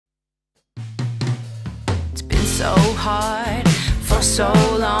so hard for so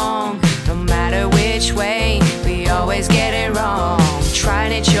long. No matter which way, we always get it wrong.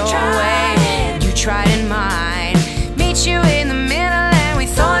 Tried it your way, you tried it mine. Meet you in the middle and we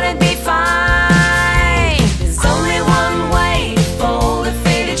thought it'd be fine. There's only one way to fold a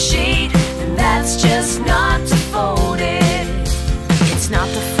faded sheet, and that's just not to fold it. It's not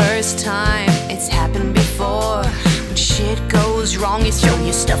the first time, it's happened before. When shit goes wrong, you throw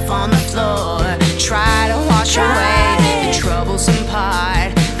your stuff on the floor. Try to wash away the troublesome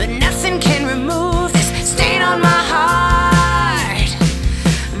part, but nothing can remove this stain on my heart.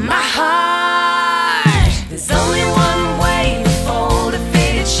 My heart. There's only one way to fold a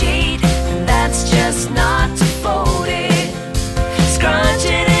faded sheet, and that's just not to fold it. Scrunch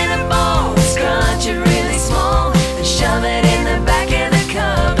it in a ball, scrunch it really small, and shove it in the back of the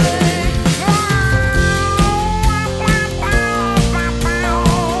cupboard.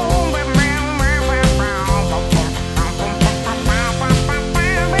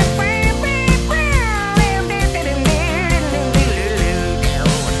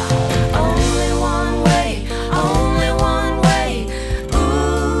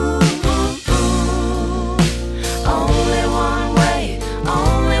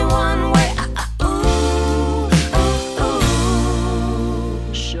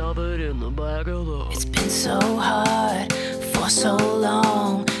 It's been so hard for so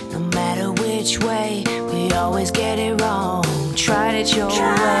long. No matter which way, we always get it wrong. Tried it your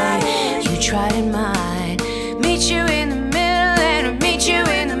way, you tried it mine. Meet you in the middle and we meet you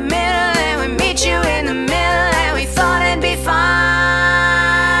in the middle and we meet you in the middle and we thought it'd be fine.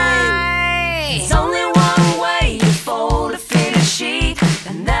 There's only one way to fold a faded sheet,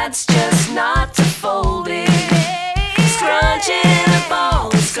 and that's just not to fold it. Scrunch it in a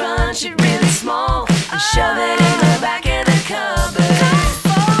ball, scrunch it really small, and shove it in the back of the cupboard.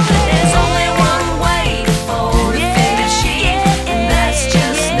 There's only one way to fold a faded sheet, and that's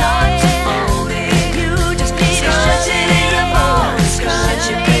just not to fold it. Scrunch it in a ball, scrunch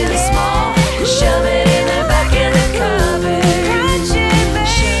it really small, and shove it in the back of the cupboard. Shove it.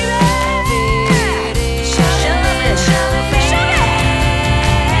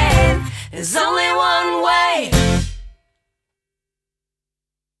 There's only one way.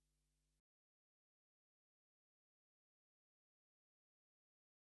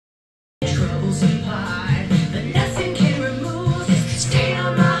 Troublesome part.